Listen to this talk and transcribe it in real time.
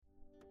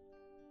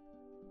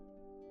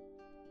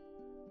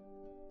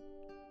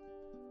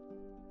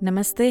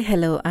Namaste,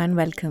 hello and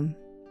welcome.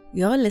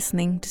 You're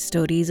listening to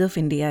Stories of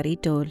India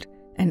Retold,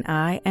 and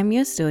I am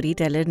your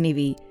storyteller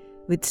Nivi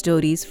with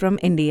stories from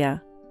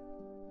India.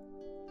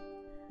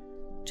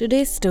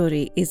 Today's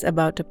story is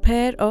about a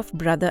pair of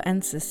brother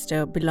and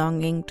sister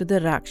belonging to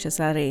the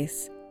Rakshasa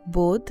race,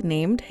 both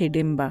named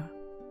Hidimba.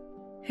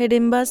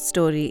 Hidimba's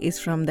story is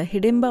from the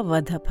Hidimba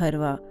Vadha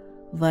Parva,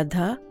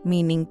 Vadha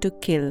meaning to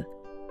kill.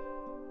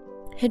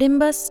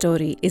 Hidimba's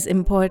story is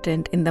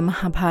important in the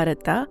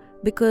Mahabharata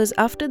because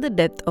after the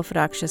death of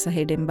Rakshasa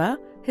Hidimba,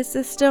 his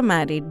sister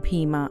married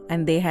Bhima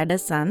and they had a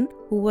son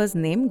who was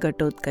named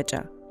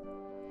Gatodkacha.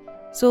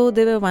 So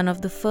they were one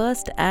of the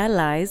first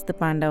allies the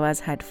Pandavas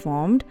had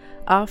formed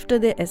after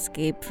they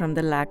escaped from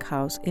the Lakh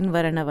house in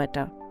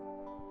Varanavata.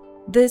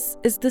 This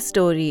is the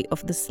story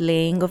of the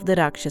slaying of the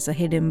Rakshasa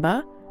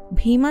Hidimba,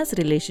 Bhima's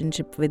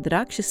relationship with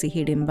Rakshasi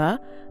Hidimba,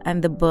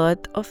 and the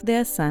birth of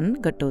their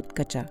son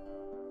Gatodkacha.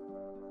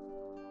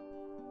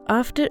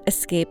 After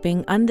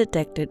escaping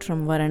undetected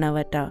from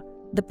Varanavata,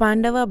 the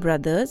Pandava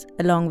brothers,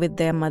 along with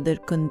their mother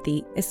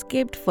Kunti,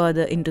 escaped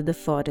further into the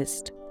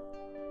forest.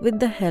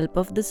 With the help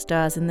of the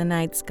stars in the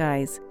night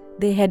skies,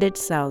 they headed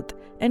south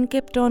and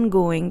kept on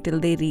going till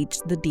they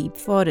reached the deep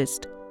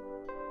forest.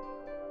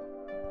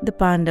 The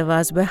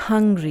Pandavas were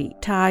hungry,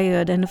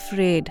 tired, and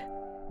afraid.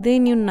 They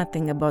knew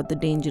nothing about the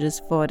dangerous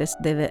forest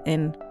they were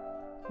in.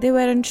 They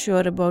weren't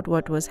sure about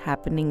what was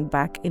happening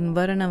back in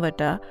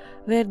Varanavata,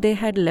 where they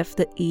had left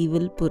the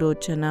evil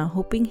Purochana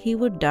hoping he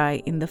would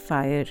die in the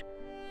fire.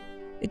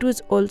 It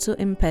was also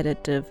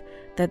imperative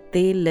that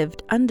they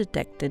lived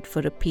undetected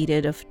for a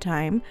period of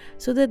time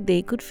so that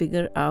they could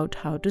figure out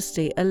how to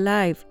stay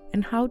alive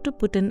and how to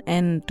put an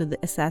end to the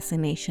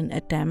assassination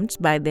attempts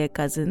by their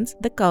cousins,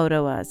 the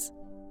Kauravas.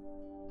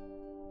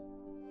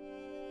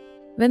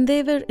 When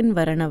they were in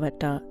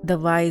Varanavata, the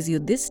wise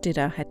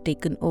Yudhishthira had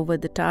taken over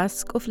the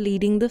task of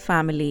leading the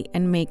family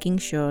and making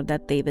sure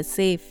that they were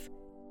safe.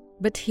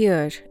 But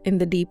here, in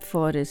the deep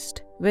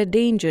forest, where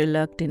danger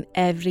lurked in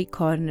every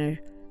corner,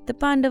 the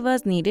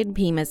Pandavas needed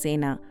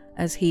Bhimasena,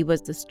 as he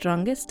was the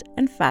strongest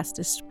and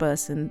fastest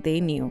person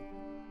they knew.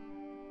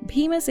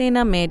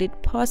 Bhimasena made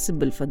it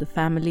possible for the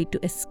family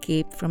to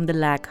escape from the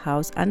Lakh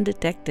house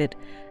undetected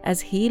as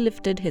he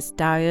lifted his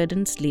tired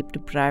and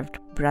sleep-deprived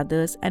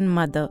brothers and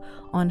mother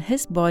on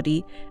his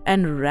body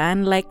and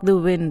ran like the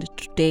wind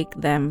to take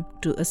them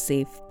to a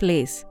safe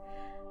place.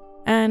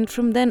 And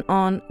from then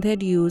on, they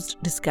had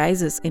used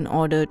disguises in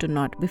order to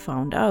not be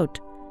found out.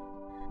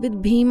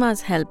 With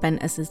Bhima's help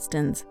and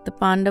assistance, the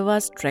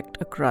Pandavas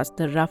trekked across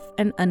the rough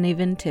and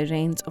uneven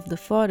terrains of the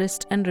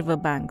forest and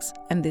riverbanks,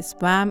 and they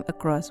swam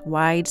across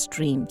wide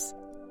streams.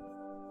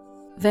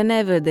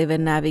 Whenever they were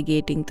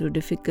navigating through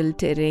difficult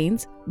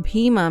terrains,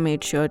 Bhima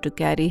made sure to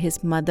carry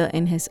his mother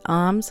in his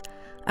arms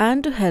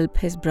and to help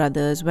his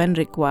brothers when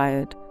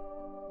required.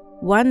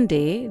 One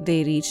day,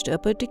 they reached a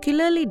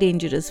particularly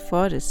dangerous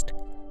forest.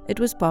 It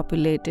was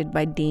populated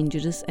by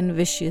dangerous and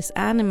vicious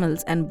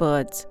animals and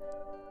birds.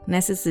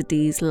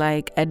 Necessities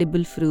like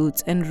edible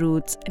fruits and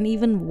roots and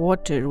even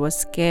water was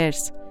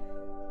scarce.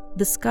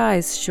 The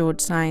skies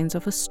showed signs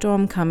of a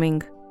storm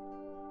coming.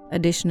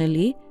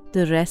 Additionally,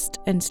 the rest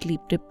and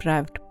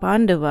sleep-deprived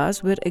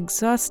Pandavas were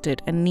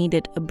exhausted and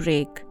needed a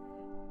break.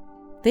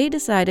 They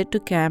decided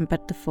to camp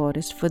at the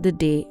forest for the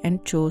day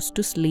and chose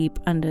to sleep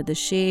under the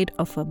shade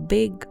of a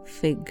big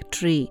fig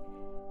tree.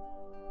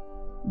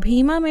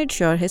 Bhima made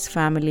sure his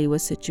family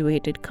was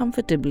situated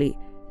comfortably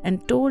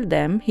and told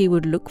them he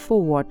would look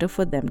for water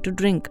for them to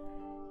drink.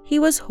 He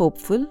was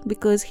hopeful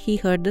because he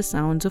heard the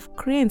sounds of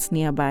cranes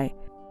nearby.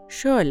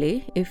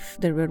 Surely, if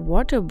there were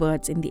water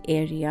birds in the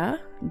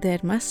area, there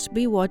must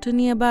be water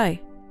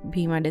nearby,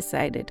 Bhima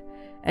decided,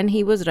 and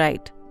he was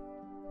right.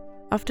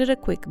 After a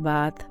quick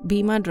bath,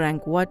 Bhima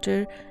drank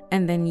water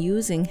and then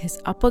using his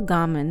upper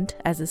garment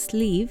as a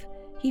sleeve,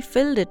 he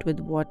filled it with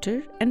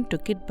water and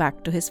took it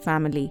back to his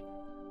family.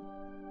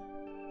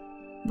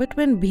 But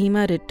when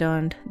Bhima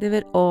returned, they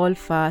were all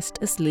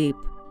fast asleep.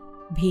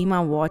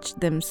 Bhima watched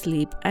them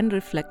sleep and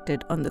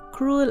reflected on the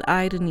cruel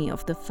irony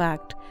of the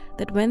fact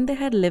that when they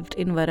had lived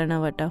in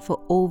Varanavata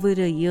for over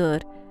a year,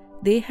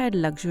 they had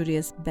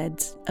luxurious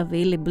beds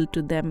available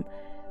to them,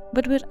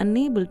 but were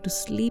unable to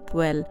sleep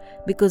well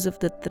because of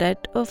the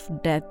threat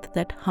of death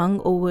that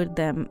hung over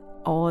them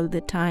all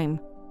the time.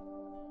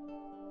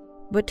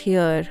 But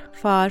here,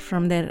 far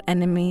from their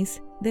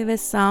enemies, they were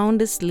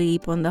sound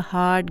asleep on the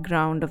hard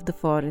ground of the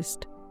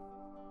forest.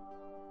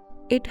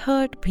 It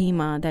hurt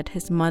Bhima that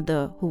his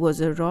mother, who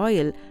was a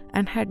royal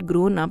and had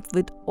grown up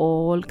with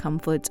all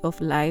comforts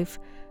of life,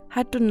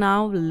 had to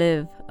now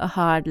live a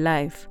hard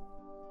life.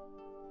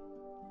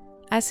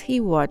 As he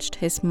watched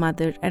his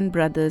mother and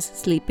brothers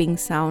sleeping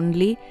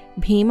soundly,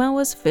 Bhima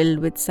was filled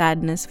with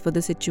sadness for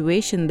the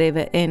situation they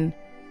were in.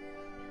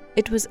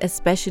 It was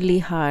especially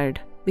hard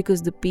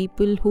because the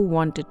people who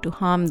wanted to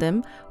harm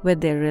them were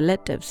their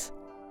relatives.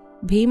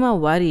 Bhima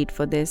worried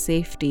for their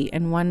safety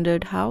and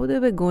wondered how they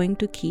were going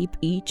to keep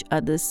each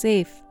other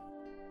safe.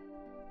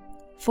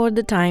 For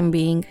the time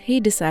being, he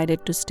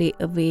decided to stay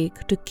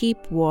awake to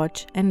keep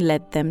watch and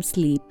let them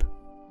sleep.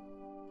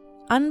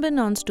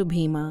 unbeknownst to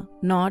Bhima,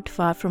 not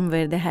far from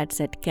where they had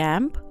set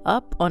camp,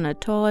 up on a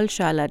tall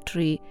shala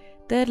tree,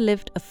 there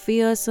lived a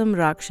fearsome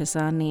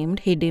Rakshasa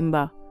named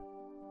Hidimba.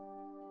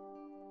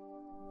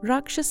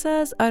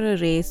 Rakshasas are a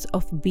race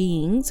of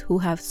beings who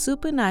have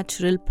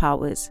supernatural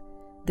powers.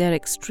 They are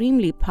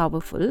extremely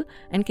powerful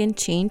and can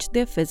change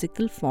their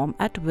physical form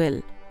at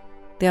will.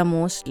 They are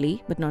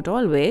mostly, but not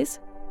always,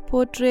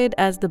 portrayed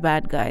as the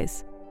bad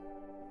guys.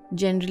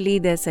 Generally,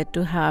 they are said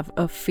to have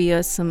a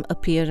fearsome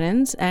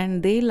appearance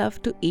and they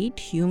love to eat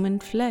human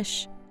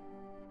flesh.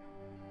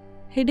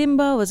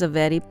 Hidimba was a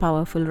very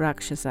powerful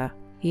Rakshasa.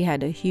 He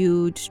had a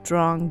huge,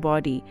 strong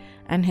body,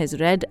 and his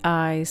red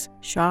eyes,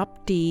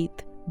 sharp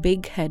teeth,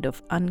 big head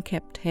of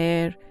unkempt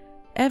hair,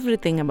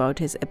 everything about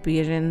his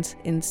appearance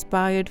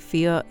inspired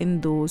fear in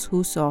those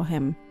who saw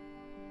him.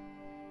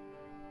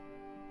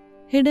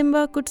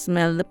 Hidimba could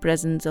smell the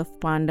presence of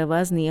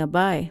Pandavas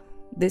nearby.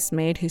 This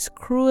made his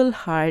cruel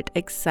heart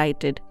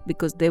excited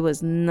because there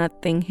was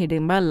nothing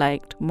Hidimba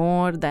liked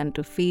more than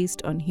to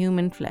feast on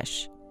human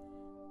flesh.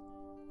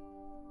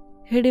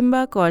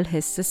 Hidimba called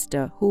his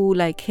sister, who,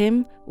 like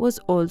him, was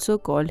also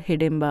called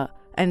Hidimba,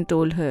 and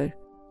told her,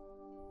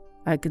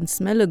 "I can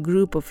smell a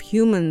group of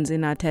humans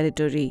in our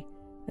territory.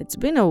 It's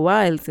been a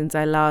while since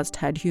I last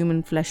had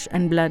human flesh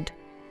and blood.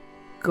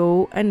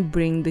 Go and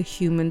bring the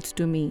humans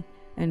to me,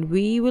 and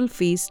we will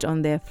feast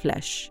on their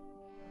flesh."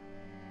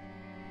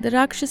 The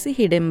Rakshasi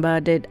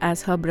Hidimba did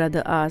as her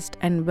brother asked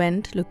and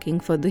went looking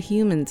for the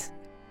humans.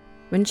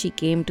 When she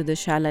came to the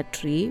shala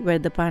tree where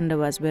the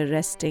Pandavas were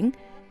resting,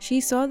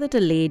 she saw that a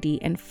lady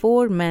and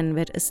 4 men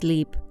were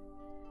asleep.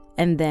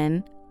 And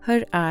then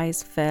her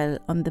eyes fell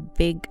on the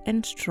big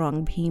and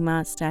strong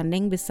Bhima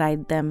standing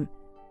beside them.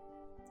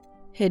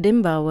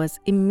 Hidimba was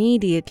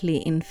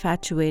immediately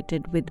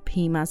infatuated with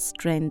Bhima's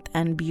strength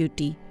and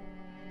beauty.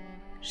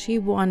 She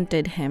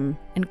wanted him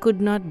and could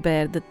not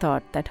bear the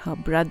thought that her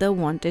brother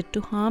wanted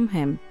to harm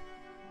him.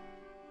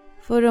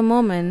 For a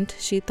moment,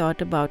 she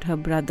thought about her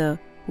brother,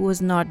 who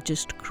was not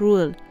just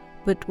cruel,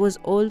 but was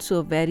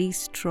also very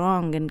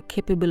strong and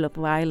capable of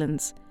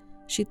violence.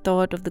 She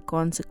thought of the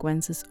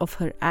consequences of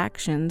her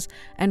actions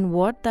and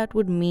what that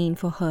would mean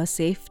for her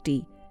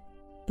safety.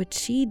 But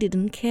she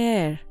didn't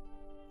care.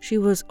 She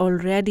was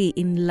already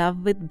in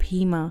love with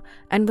Bhima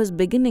and was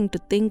beginning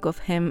to think of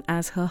him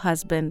as her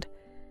husband.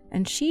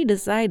 And she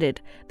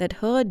decided that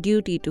her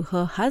duty to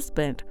her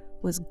husband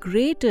was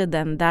greater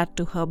than that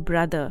to her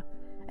brother,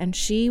 and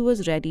she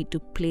was ready to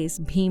place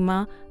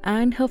Bhima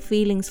and her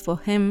feelings for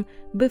him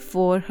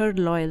before her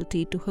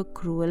loyalty to her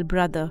cruel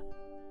brother.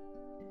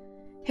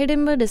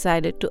 Hidimba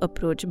decided to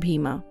approach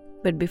Bhima,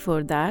 but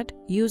before that,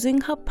 using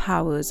her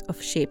powers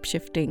of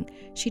shape-shifting,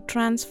 she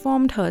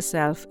transformed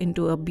herself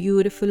into a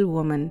beautiful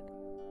woman.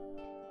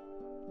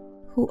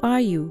 "Who are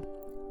you?"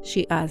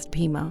 she asked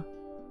Bhima.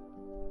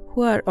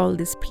 "Who are all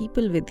these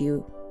people with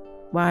you?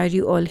 Why are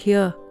you all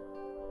here?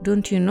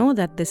 Don't you know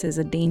that this is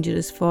a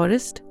dangerous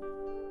forest?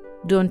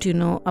 Don't you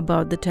know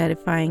about the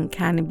terrifying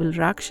cannibal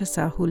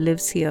Rakshasa who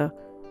lives here?"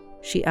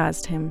 she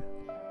asked him.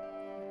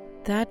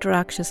 "That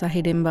Rakshasa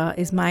Hidimba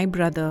is my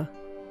brother,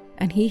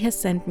 and he has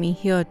sent me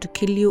here to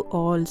kill you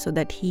all so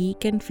that he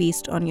can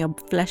feast on your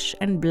flesh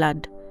and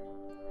blood.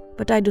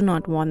 But I do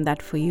not want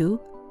that for you.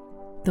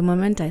 The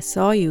moment I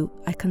saw you,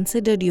 I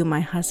considered you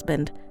my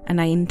husband, and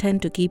I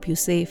intend to keep you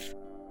safe.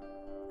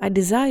 I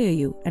desire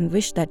you and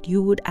wish that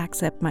you would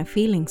accept my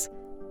feelings.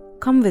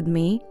 Come with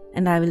me,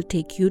 and I will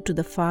take you to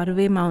the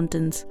faraway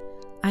mountains.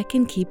 I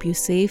can keep you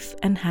safe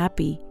and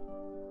happy."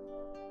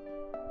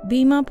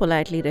 Bhima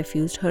politely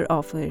refused her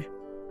offer.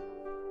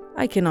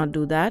 "I cannot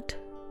do that.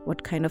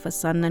 What kind of a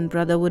son and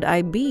brother would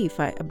I be if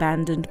I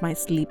abandoned my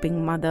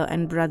sleeping mother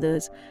and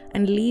brothers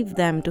and leave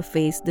them to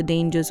face the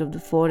dangers of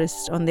the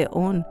forest on their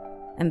own,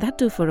 and that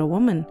too for a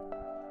woman?"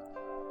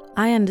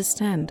 "I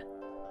understand,"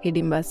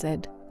 Hidimba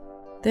said.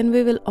 "Then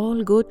we will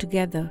all go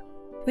together.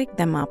 Wake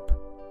them up.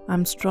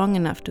 I'm strong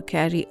enough to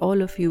carry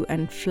all of you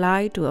and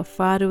fly to a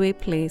faraway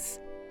place."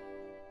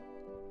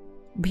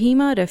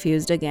 Bhima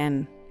refused again.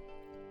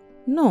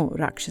 "No,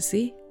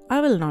 Rakshasi,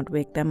 I will not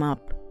wake them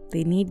up.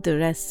 They need the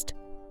rest.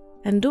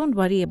 And don't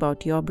worry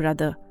about your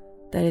brother.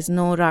 There is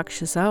no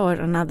Rakshasa or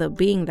another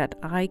being that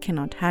I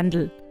cannot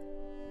handle.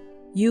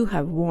 You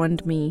have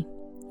warned me.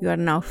 You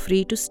are now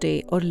free to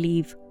stay or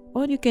leave,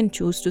 or you can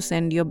choose to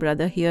send your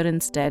brother here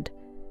instead.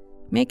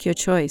 Make your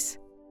choice."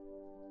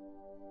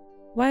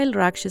 While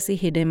Rakshasi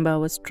Hidimba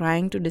was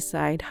trying to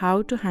decide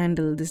how to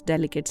handle this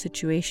delicate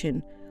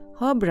situation,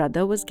 her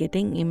brother was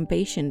getting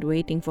impatient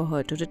waiting for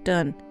her to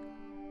return.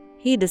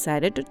 He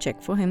decided to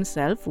check for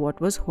himself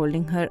what was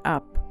holding her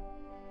up.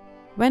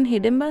 When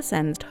Hidimba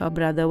sensed her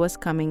brother was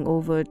coming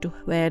over to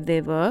where they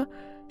were,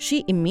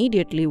 she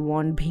immediately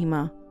warned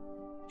Bhima.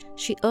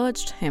 She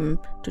urged him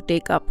to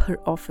take up her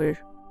offer.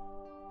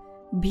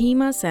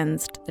 Bhima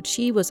sensed that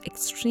she was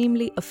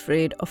extremely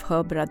afraid of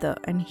her brother,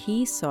 and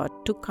he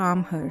sought to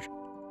calm her.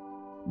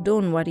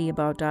 "Don't worry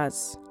about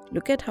us.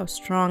 Look at how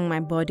strong my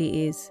body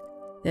is.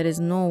 There is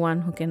no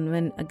one who can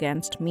win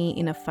against me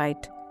in a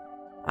fight.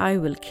 I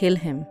will kill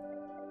him.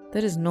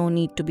 There is no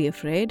need to be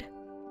afraid."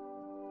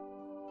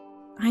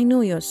 I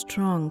know you're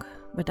strong,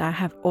 but I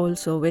have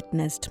also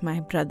witnessed my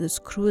brother's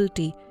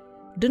cruelty.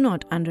 Do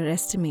not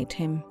underestimate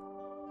him."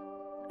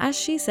 As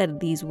she said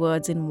these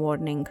words in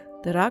warning,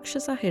 the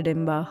Rakshasa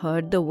Hidimba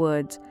heard the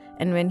words,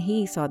 and when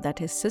he saw that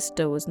his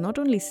sister was not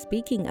only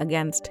speaking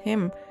against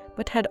him,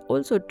 but had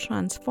also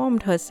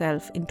transformed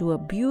herself into a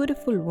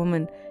beautiful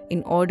woman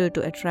in order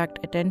to attract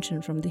attention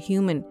from the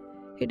human,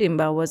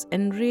 Hidimba was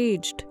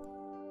enraged.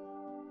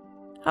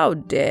 "How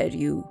dare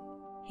you?"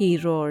 he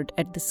roared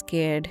at the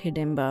scared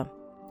Hidimba.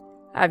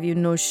 "Have you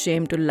no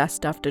shame to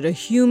lust after a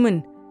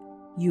human?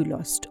 You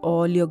lost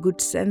all your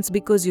good sense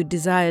because you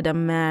desired a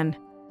man.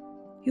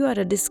 You are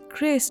a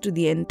disgrace to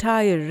the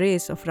entire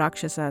race of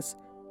Rakshasas.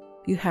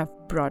 You have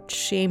brought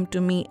shame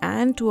to me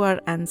and to our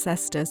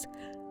ancestors.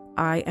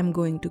 I am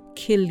going to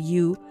kill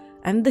you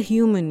and the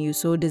human you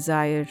so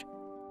desire.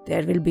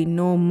 There will be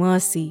no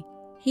mercy,"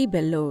 he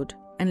bellowed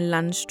and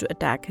lunged to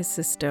attack his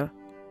sister.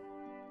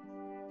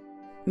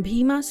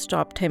 Bhima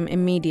stopped him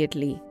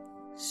immediately.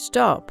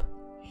 "Stop,"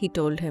 he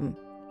told him.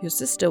 "Your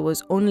sister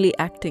was only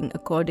acting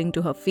according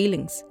to her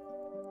feelings.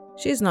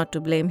 She is not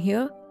to blame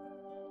here.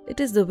 It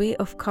is the way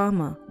of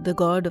karma, the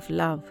god of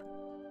love.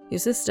 Your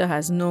sister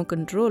has no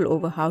control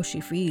over how she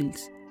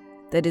feels.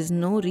 There is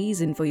no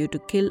reason for you to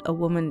kill a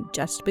woman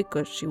just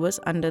because she was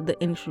under the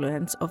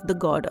influence of the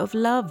god of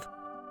love.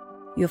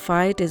 Your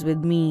fight is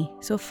with me,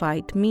 so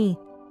fight me.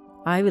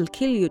 I will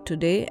kill you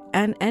today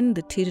and end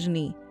the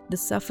tyranny, the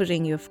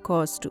suffering you have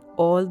caused to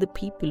all the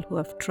people who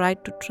have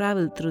tried to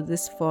travel through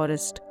this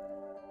forest."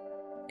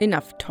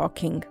 "Enough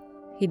talking,"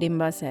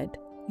 Hidimba said.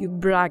 "You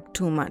brag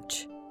too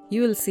much.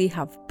 You will see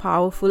how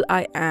powerful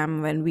I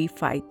am when we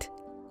fight.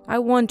 I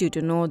want you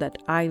to know that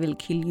I will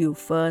kill you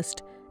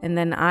first, and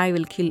then I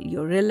will kill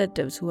your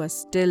relatives who are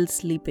still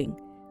sleeping.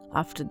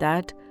 After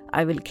that,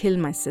 I will kill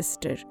my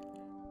sister.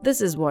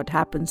 This is what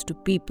happens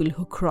to people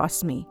who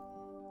cross me."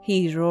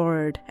 He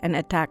roared and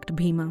attacked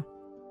Bhima.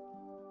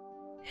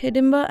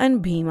 Hidimba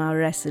and Bhima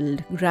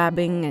wrestled,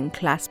 grabbing and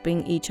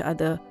clasping each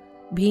other.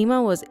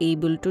 Bhima was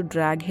able to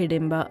drag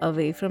Hidimba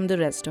away from the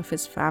rest of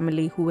his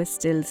family who were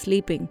still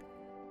sleeping.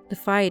 The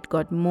fight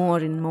got more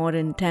and more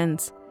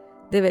intense.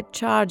 They were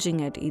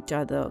charging at each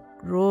other,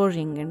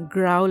 roaring and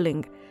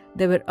growling.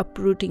 They were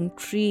uprooting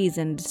trees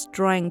and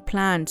destroying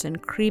plants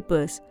and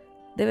creepers.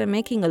 They were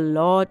making a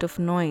lot of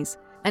noise,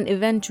 and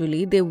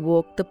eventually they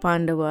woke the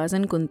Pandavas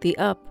and Kunti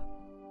up.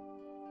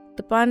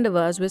 The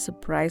Pandavas were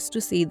surprised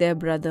to see their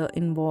brother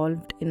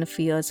involved in a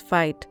fierce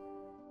fight.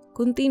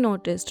 Kunti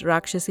noticed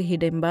Rakshasi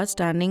Hidimba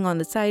standing on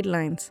the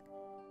sidelines.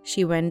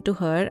 She went to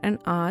her and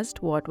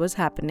asked what was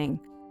happening.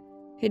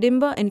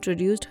 Hidimba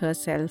introduced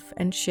herself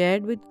and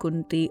shared with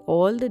Kunti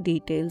all the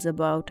details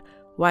about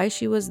why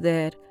she was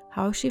there,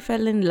 how she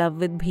fell in love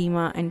with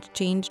Bhima and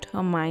changed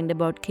her mind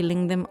about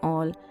killing them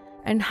all,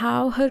 and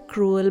how her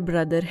cruel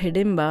brother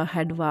Hidimba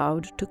had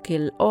vowed to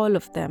kill all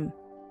of them.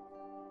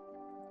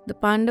 The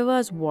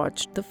Pandavas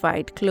watched the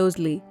fight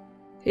closely.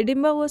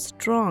 Hidimba was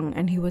strong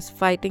and he was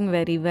fighting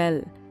very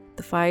well.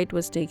 The fight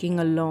was taking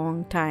a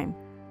long time.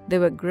 They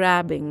were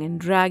grabbing and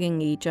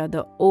dragging each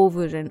other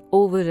over and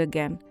over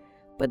again,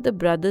 but the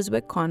brothers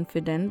were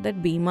confident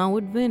that Bhima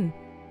would win.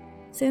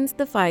 Since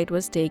the fight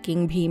was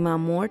taking Bhima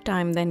more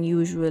time than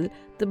usual,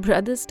 the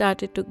brothers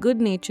started to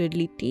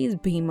good-naturedly tease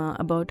Bhima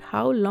about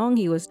how long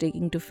he was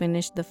taking to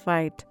finish the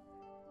fight.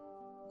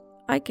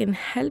 "I can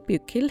help you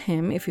kill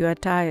him if you are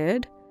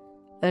tired,"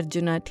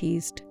 Arjuna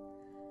teased.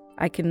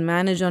 "I can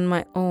manage on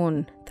my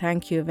own,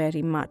 thank you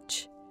very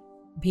much,"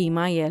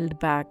 Bhima yelled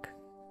back.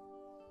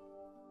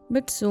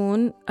 But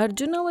soon,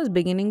 Arjuna was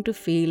beginning to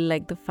feel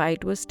like the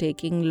fight was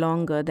taking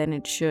longer than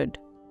it should.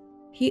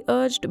 He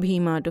urged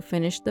Bhima to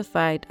finish the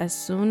fight as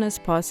soon as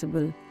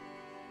possible.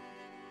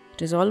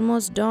 "It is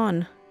almost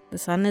dawn. The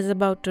sun is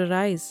about to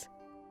rise.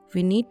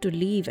 We need to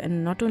leave,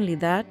 and not only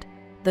that,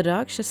 the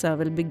Rakshasa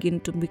will begin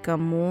to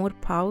become more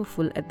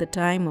powerful at the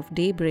time of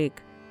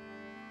daybreak.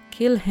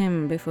 Kill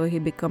him before he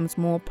becomes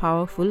more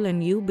powerful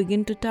and you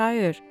begin to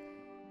tire.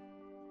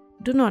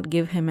 Do not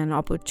give him an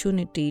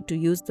opportunity to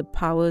use the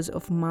powers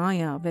of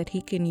Maya where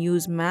he can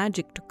use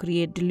magic to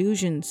create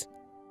delusions.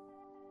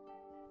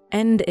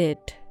 End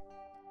it,"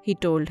 he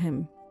told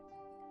him.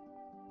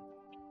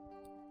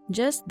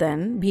 Just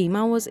then,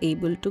 Bhima was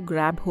able to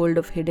grab hold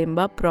of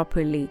Hidimba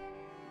properly.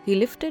 He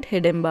lifted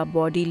Hidimba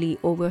bodily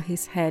over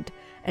his head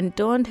and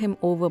turned him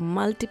over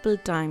multiple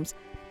times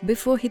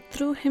before he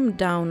threw him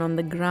down on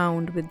the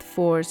ground with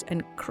force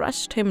and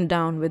crushed him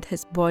down with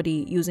his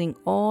body using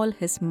all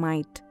his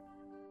might.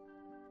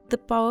 The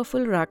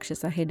powerful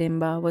Rakshasa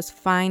Hidimba was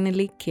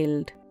finally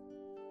killed.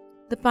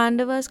 The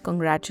Pandavas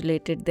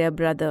congratulated their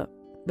brother,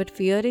 but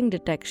fearing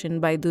detection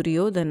by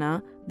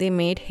Duryodhana, they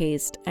made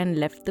haste and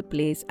left the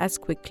place as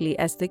quickly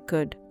as they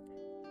could.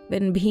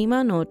 When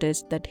Bhima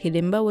noticed that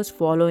Hidimba was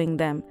following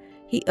them,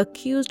 he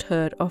accused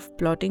her of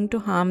plotting to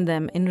harm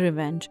them in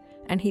revenge,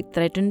 and he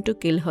threatened to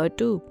kill her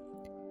too.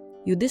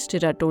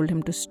 Yudhishthira told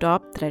him to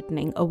stop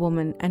threatening a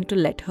woman and to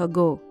let her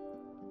go.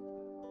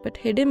 But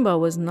Hidimba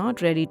was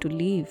not ready to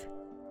leave.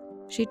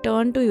 She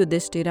turned to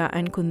Yudhishthira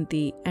and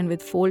Kunti, and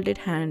with folded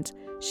hands,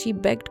 She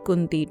begged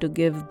Kunti to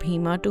give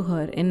Bhima to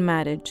her in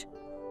marriage.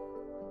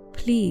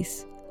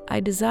 Please, I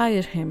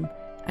desire him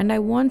and I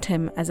want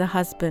him as a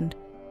husband.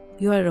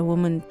 You are a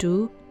woman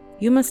too.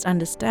 You must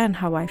understand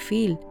how I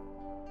feel.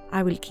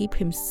 I will keep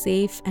him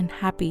safe and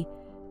happy,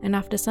 and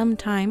after some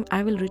time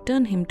I will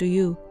return him to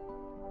you.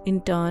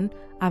 In turn,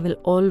 I will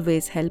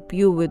always help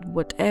you with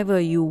whatever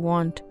you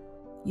want.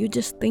 You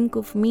just think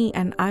of me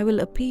and I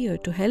will appear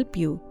to help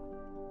you.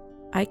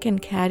 I can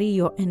carry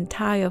your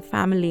entire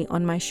family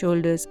on my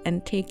shoulders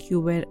and take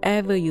you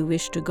wherever you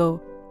wish to go.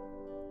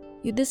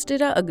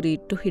 Yudhishthira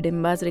agreed to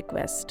Hidimba's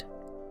request.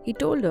 He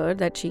told her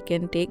that she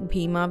can take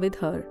Bhima with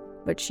her,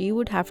 but she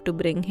would have to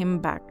bring him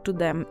back to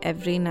them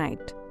every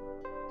night.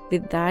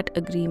 With that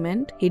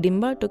agreement,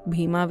 Hidimba took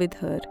Bhima with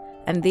her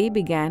and they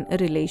began a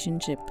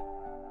relationship.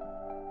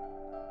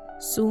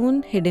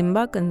 Soon,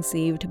 Hidimba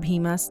conceived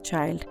Bhima's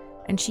child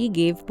and she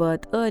gave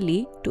birth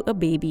early to a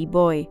baby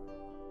boy.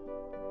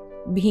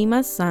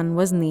 Bhima's son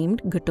was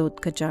named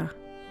Gatodkacha.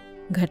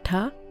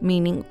 Ghata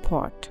meaning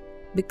pot,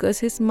 because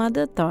his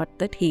mother thought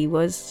that he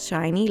was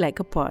shiny like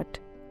a pot.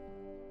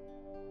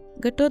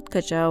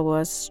 Gatodkacha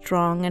was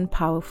strong and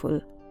powerful.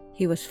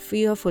 He was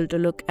fearful to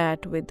look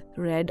at with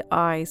red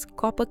eyes,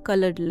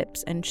 copper-colored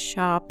lips and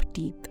sharp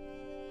teeth.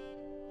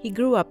 He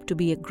grew up to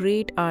be a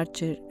great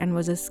archer and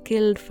was a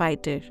skilled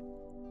fighter.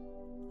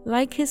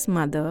 Like his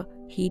mother,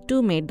 he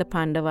too made the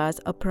Pandavas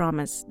a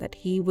promise that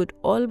he would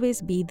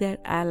always be their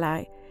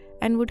ally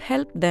and would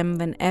help them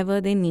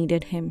whenever they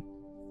needed him.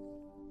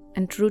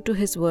 And true to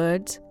his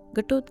words,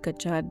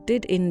 Gatotkacha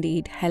did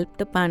indeed help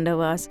the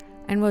Pandavas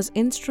and was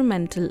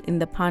instrumental in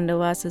the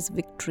Pandavas'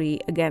 victory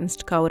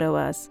against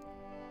Kauravas.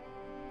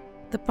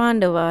 The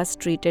Pandavas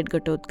treated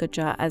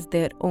Gatotkacha as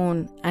their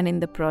own, and in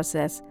the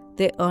process,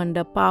 they earned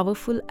a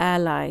powerful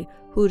ally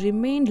who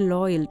remained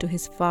loyal to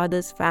his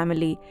father's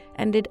family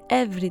and did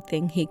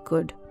everything he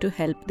could to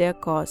help their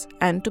cause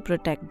and to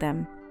protect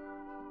them.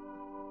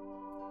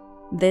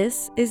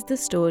 This is the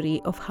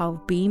story of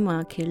how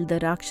Bhima killed the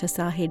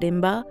Rakshasa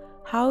Hidimba,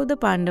 how the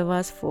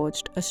Pandavas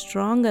forged a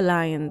strong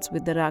alliance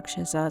with the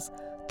Rakshasas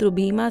through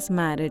Bhima's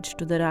marriage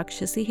to the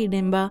Rakshasi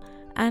Hidimba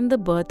and the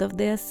birth of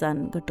their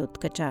son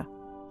Gatotkacha.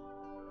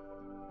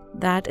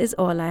 That is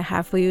all I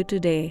have for you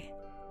today.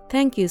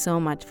 Thank you so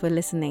much for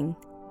listening.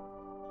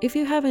 If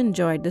you have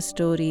enjoyed the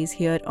stories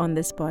here on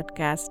this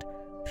podcast,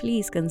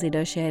 please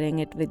consider sharing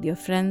it with your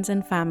friends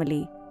and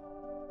family.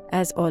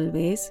 As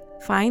always,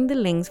 find the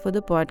links for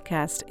the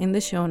podcast in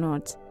the show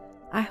notes.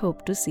 I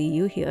hope to see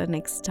you here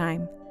next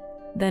time.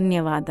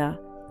 Dhanyavada.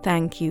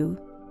 Thank you.